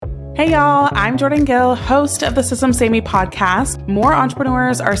Hey y'all, I'm Jordan Gill, host of the Systems Saved Me podcast. More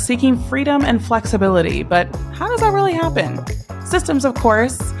entrepreneurs are seeking freedom and flexibility, but how does that really happen? Systems, of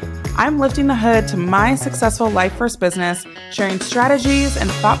course. I'm lifting the hood to my successful life first business, sharing strategies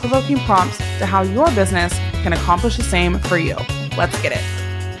and thought-provoking prompts to how your business can accomplish the same for you. Let's get it.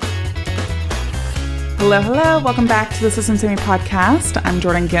 Hello. Welcome back to the Systems Saved Me podcast. I'm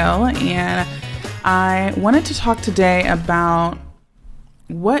Jordan Gill, and I wanted to talk today about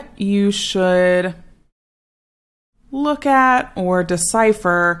what you should look at or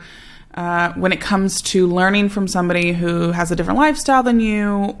decipher when it comes to learning from somebody who has a different lifestyle than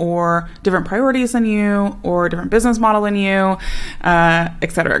you, or different priorities than you, or a different business model than you,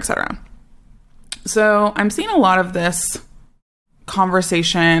 et cetera, et cetera. So I'm seeing a lot of this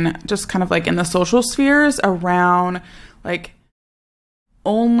conversation just kind of like in the social spheres around like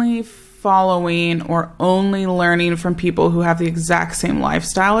only following or only learning from people who have the exact same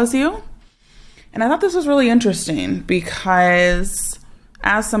lifestyle as you. And I thought this was really interesting because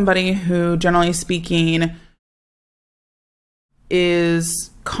as somebody who, generally speaking, is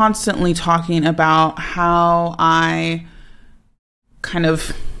constantly talking about how I kind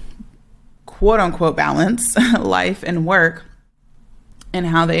of quote unquote balance life and work and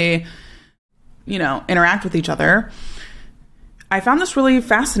how they, interact with each other, I found this really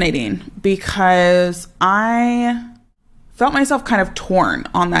fascinating because I felt myself kind of torn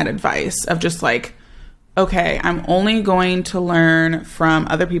on that advice of just like, okay, I'm only going to learn from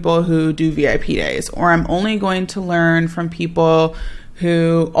other people who do VIP days, or I'm only going to learn from people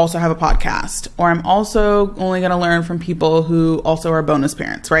who also have a podcast, or I'm also only going to learn from people who also are bonus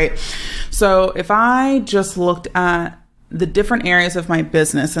parents, right? So if I just looked at the different areas of my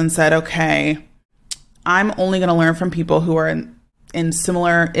business and said, okay, I'm only going to learn from people who are in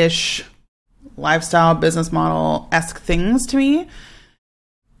similar-ish lifestyle, business model-esque things to me,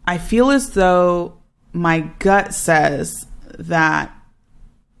 I feel as though my gut says that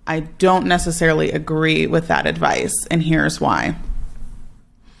I don't necessarily agree with that advice, and here's why.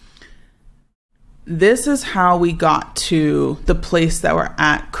 This is how we got to the place that we're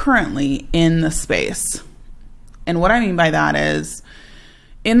at currently in the space. And what I mean by that is,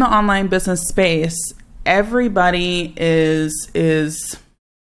 in the online business space, everybody is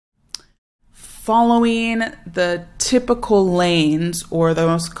following the typical lanes or the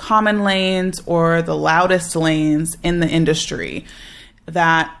most common lanes or the loudest lanes in the industry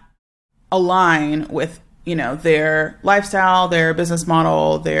that align with, their lifestyle, their business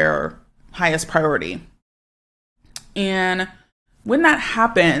model, their highest priority. And when that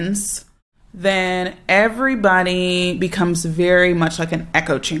happens, then everybody becomes very much like an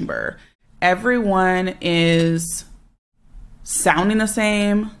echo chamber. Everyone is sounding the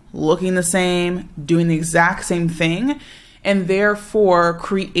same, looking the same, doing the exact same thing, and therefore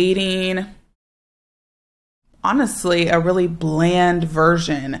creating, honestly, a really bland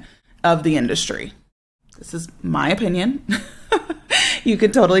version of the industry. This is my opinion. You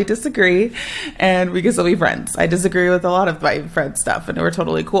could totally disagree, and we can still be friends. I disagree with a lot of my friends' stuff, and we're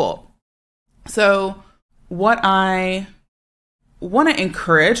totally cool. So what I want to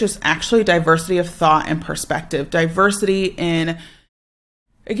encourage is actually diversity of thought and perspective. Diversity in,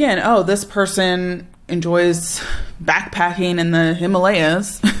 again, this person enjoys backpacking in the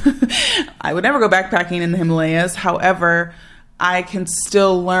Himalayas. I would never go backpacking in the Himalayas. However, I can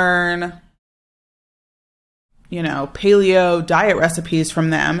still learn, paleo diet recipes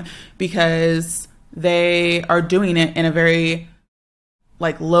from them because they are doing it in a very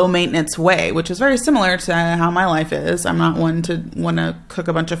low maintenance way, which is very similar to how my life is. I'm not one to want to cook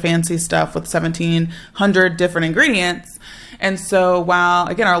a bunch of fancy stuff with 1,700 different ingredients. And so while,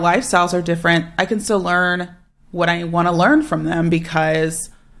 again, our lifestyles are different, I can still learn what I want to learn from them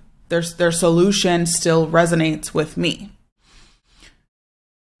because their solution still resonates with me.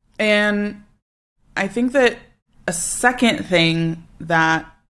 And I think that a second thing that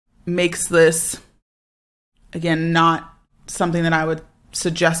makes this, again, not something that I would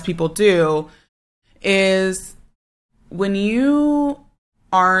suggest people do is when you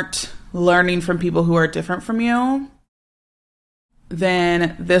aren't learning from people who are different from you,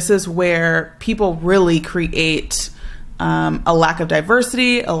 then this is where people really create a lack of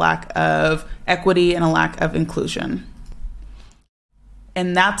diversity, a lack of equity, and a lack of inclusion.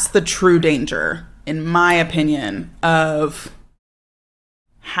 And that's the true danger, in my opinion, of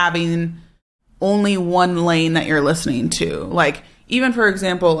having only one lane that you're listening to. Even for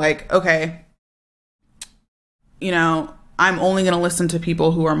example, okay, I'm only going to listen to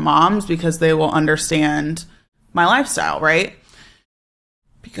people who are moms because they will understand my lifestyle, right?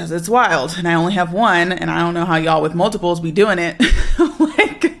 Because it's wild and I only have one and I don't know how y'all with multiples be doing it.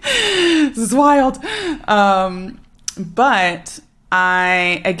 is wild. But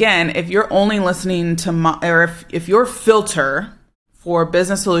again, if you're only listening to or if your filter for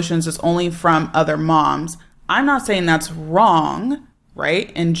business solutions is only from other moms, I'm not saying that's wrong,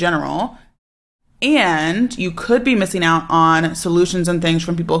 right? In general. And you could be missing out on solutions and things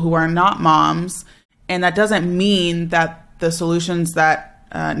from people who are not moms. And that doesn't mean that the solutions that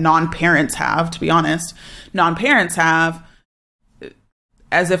non-parents have, to be honest, non-parents have,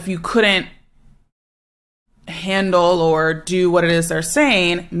 as if you couldn't handle or do what it is they're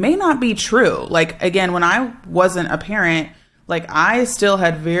saying, may not be true. Like, again, when I wasn't a parent, like, I still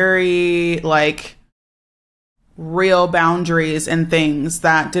had very, like, real boundaries and things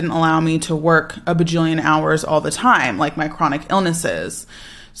that didn't allow me to work a bajillion hours all the time, like my chronic illnesses.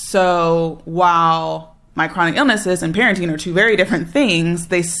 So while my chronic illnesses and parenting are two very different things,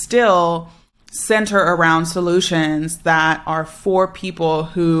 they still center around solutions that are for people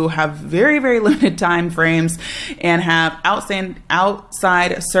who have very, very limited time frames and have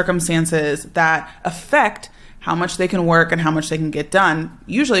outside circumstances that affect how much they can work and how much they can get done,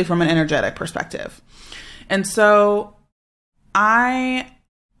 usually from an energetic perspective. And so I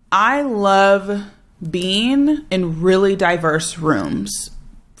love being in really diverse rooms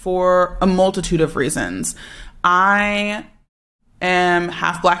for a multitude of reasons. I am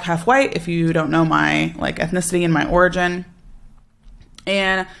half black, half white, if you don't know my like ethnicity and my origin.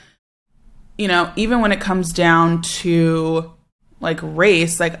 And, you know, even when it comes down to like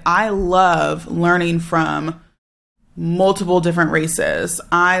race, like I love learning from multiple different races.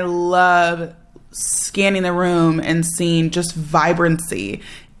 I love scanning the room and seeing just vibrancy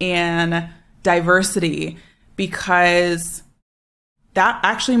and diversity, because that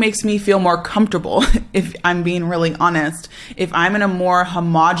actually makes me feel more comfortable. If I'm being really honest, if I'm in a more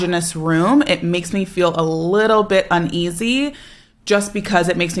homogenous room, it makes me feel a little bit uneasy, just because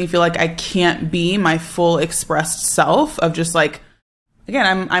it makes me feel like I can't be my full expressed self of just like,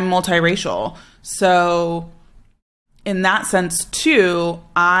 again, I'm multiracial. So in that sense too,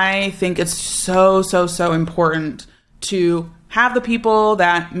 I think it's so important to have the people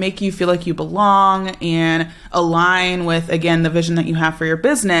that make you feel like you belong and align with, again, the vision that you have for your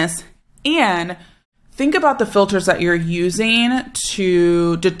business. And think about the filters that you're using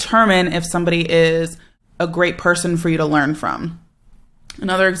to determine if somebody is a great person for you to learn from.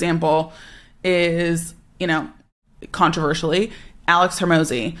 Another example is, you know, controversially, Alex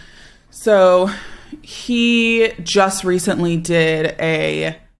Hormozi. So he just recently did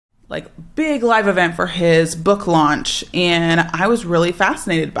a like big live event for his book launch, and I was really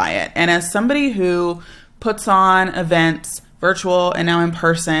fascinated by it. And as somebody who puts on events, virtual and now in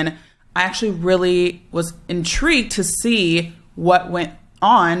person, I actually really was intrigued to see what went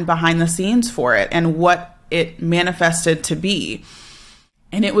on behind the scenes for it and what it manifested to be.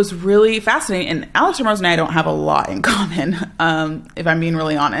 And it was really fascinating. And Alex Hormozi and I don't have a lot in common, if I'm being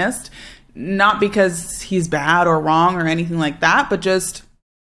really honest. Not because he's bad or wrong or anything like that, but just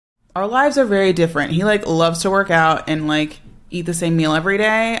our lives are very different. He like loves to work out and like eat the same meal every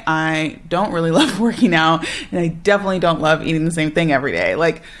day. I don't really love working out, and I definitely don't love eating the same thing every day.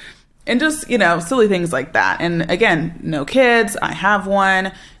 Like, and just, you know, silly things like that. And again, no kids. I have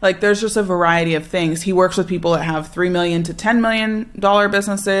one. Like, there's just a variety of things. He works with people that have $3 million to $10 million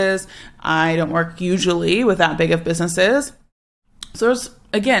businesses. I don't work usually with that big of businesses. So there's,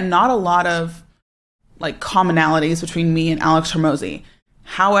 again, not a lot of like commonalities between me and Alex Hormozi.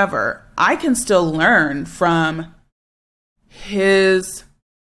 However, I can still learn from his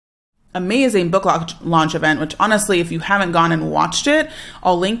amazing book launch event, which honestly, if you haven't gone and watched it,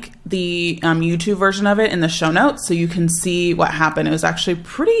 I'll link the YouTube version of it in the show notes so you can see what happened. It was actually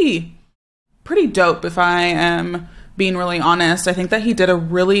pretty dope, if I am being really honest. I think that he did a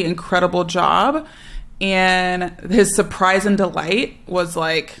really incredible job, and his surprise and delight was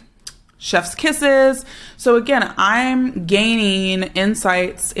like chef's kisses. So again, I'm gaining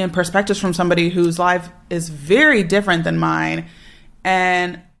insights and perspectives from somebody whose life is very different than mine.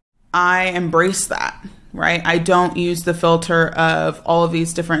 And I embrace that, right? I don't use the filter of all of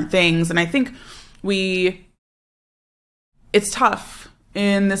these different things. And I think it's tough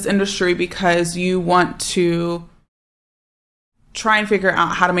in this industry because you want to try and figure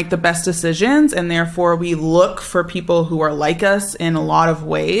out how to make the best decisions. And therefore we look for people who are like us in a lot of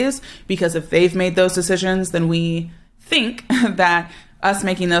ways, because if they've made those decisions, then we think that us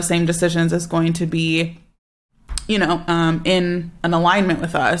making those same decisions is going to be, you know, in an alignment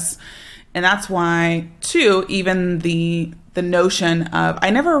with us. And that's why too, even the notion of, I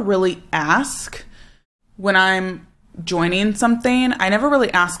never really ask when I'm joining something, I never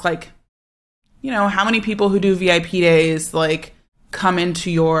really ask like, you know, how many people who do VIP days like come into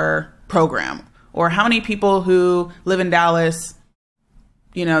your program, or how many people who live in Dallas,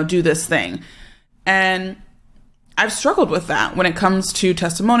 do this thing. And I've struggled with that when it comes to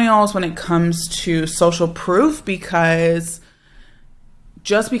testimonials, when it comes to social proof, because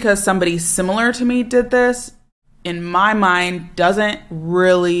just because somebody similar to me did this, in my mind, doesn't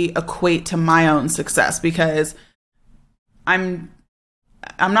really equate to my own success, because I'm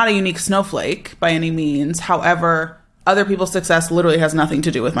not a unique snowflake by any means. However, other people's success literally has nothing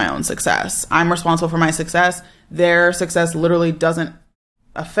to do with my own success. I'm responsible for my success. Their success literally doesn't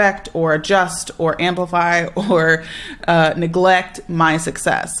affect or adjust or amplify or neglect my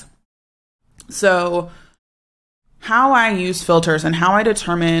success. So how I use filters and how I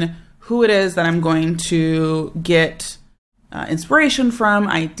determine who it is that I'm going to get inspiration from,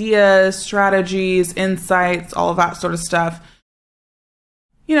 ideas, strategies, insights, all of that sort of stuff,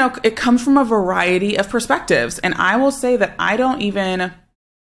 it comes from a variety of perspectives. And I will say that I don't even,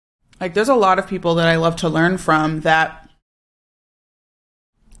 there's a lot of people that I love to learn from that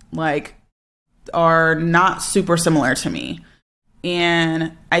are not super similar to me.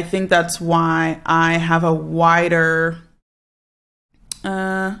 And I think that's why I have a wider,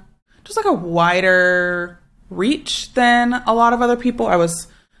 wider reach than a lot of other people. I was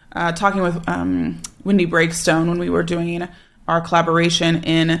talking with Wendy Breakstone when we were doing our collaboration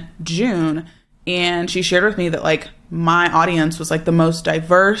in June, and she shared with me that my audience was the most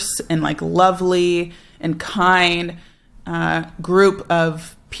diverse and lovely and kind group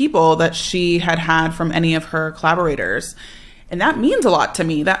of people that she had from any of her collaborators. And that means a lot to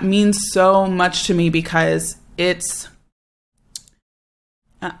me. That means so much to me, because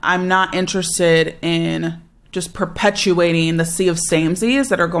I'm not interested in just perpetuating the sea of samesies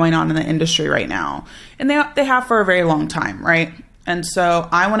that are going on in the industry right now. And they have for a very long time, right? And so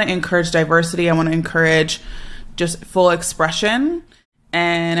I want to encourage diversity. I want to encourage just full expression.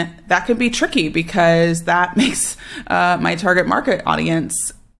 And that can be tricky, because that makes my target market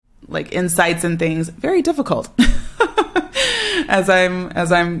audience, insights and things, very difficult as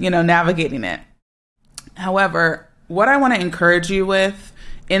I'm navigating it. However, what I want to encourage you with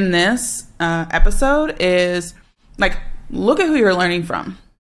in this episode is look at who you're learning from.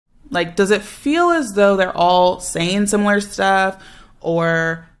 Does it feel as though they're all saying similar stuff,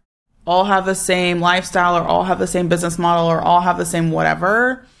 or all have the same lifestyle, or all have the same business model, or all have the same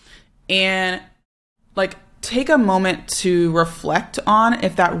whatever? And take a moment to reflect on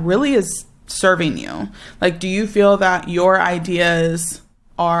if that really is serving you. Do you feel that your ideas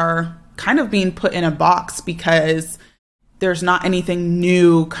are kind of being put in a box because there's not anything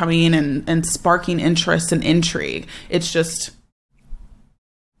new coming in and sparking interest and intrigue? It's just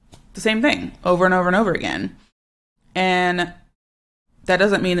the same thing over and over and over again. And that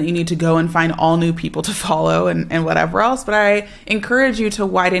doesn't mean that you need to go and find all new people to follow and whatever else, but I encourage you to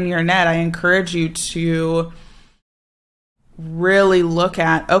widen your net. I encourage you to really look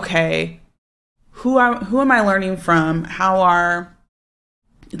at, okay, who am I learning from? How are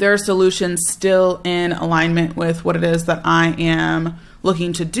their solutions still in alignment with what it is that I am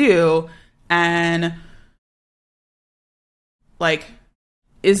looking to do? And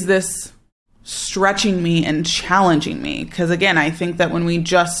is this stretching me and challenging me? Because again, I think that when we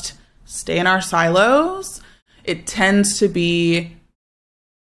just stay in our silos, it tends to be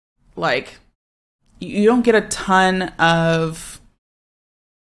you don't get a ton of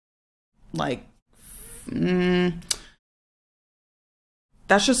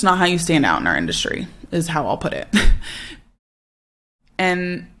that's just not how you stand out in our industry, is how I'll put it.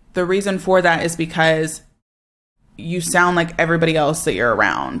 And the reason for that is because you sound like everybody else that you're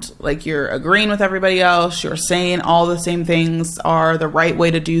around. You're agreeing with everybody else. You're saying all the same things are the right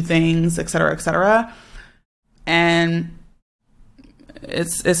way to do things, et cetera, et cetera. And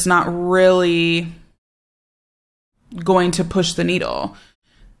it's not really going to push the needle.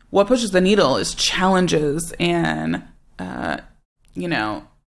 What pushes the needle is challenges and,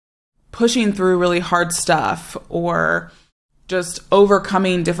 pushing through really hard stuff, or just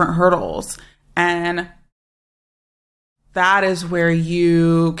overcoming different hurdles. And that is where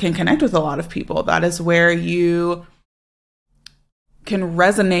you can connect with a lot of people. That is where you can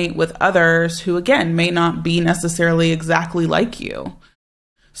resonate with others who, again, may not be necessarily exactly like you.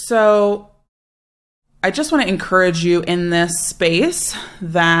 So I just want to encourage you in this space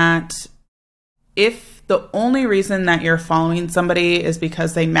that if the only reason that you're following somebody is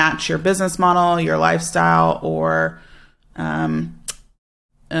because they match your business model, your lifestyle, or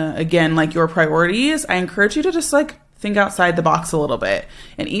again, your priorities, I encourage you to just think outside the box a little bit,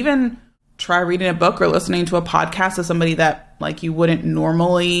 and even try reading a book or listening to a podcast of somebody that like you wouldn't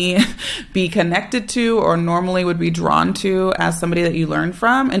normally be connected to or normally would be drawn to as somebody that you learn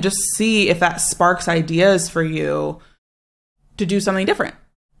from, and just see if that sparks ideas for you to do something different.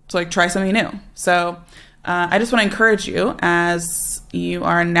 So like try something new. So I just want to encourage you as you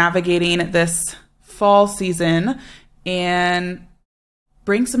are navigating this fall season, and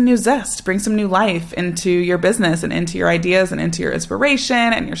bring some new zest, bring some new life into your business and into your ideas and into your inspiration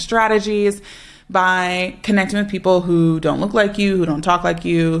and your strategies by connecting with people who don't look like you, who don't talk like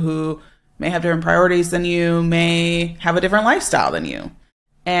you, who may have different priorities than you, may have a different lifestyle than you.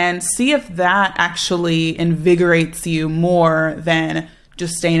 And see if that actually invigorates you more than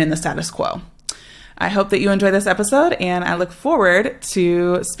just staying in the status quo. I hope that you enjoy this episode, and I look forward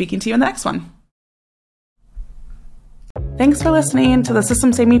to speaking to you in the next one. Thanks for listening to the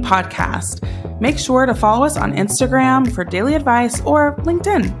System Save Me podcast. Make sure to follow us on Instagram for daily advice, or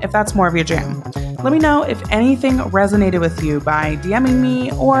LinkedIn if that's more of your jam. Let me know if anything resonated with you by DMing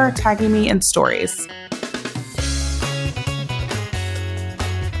me or tagging me in stories.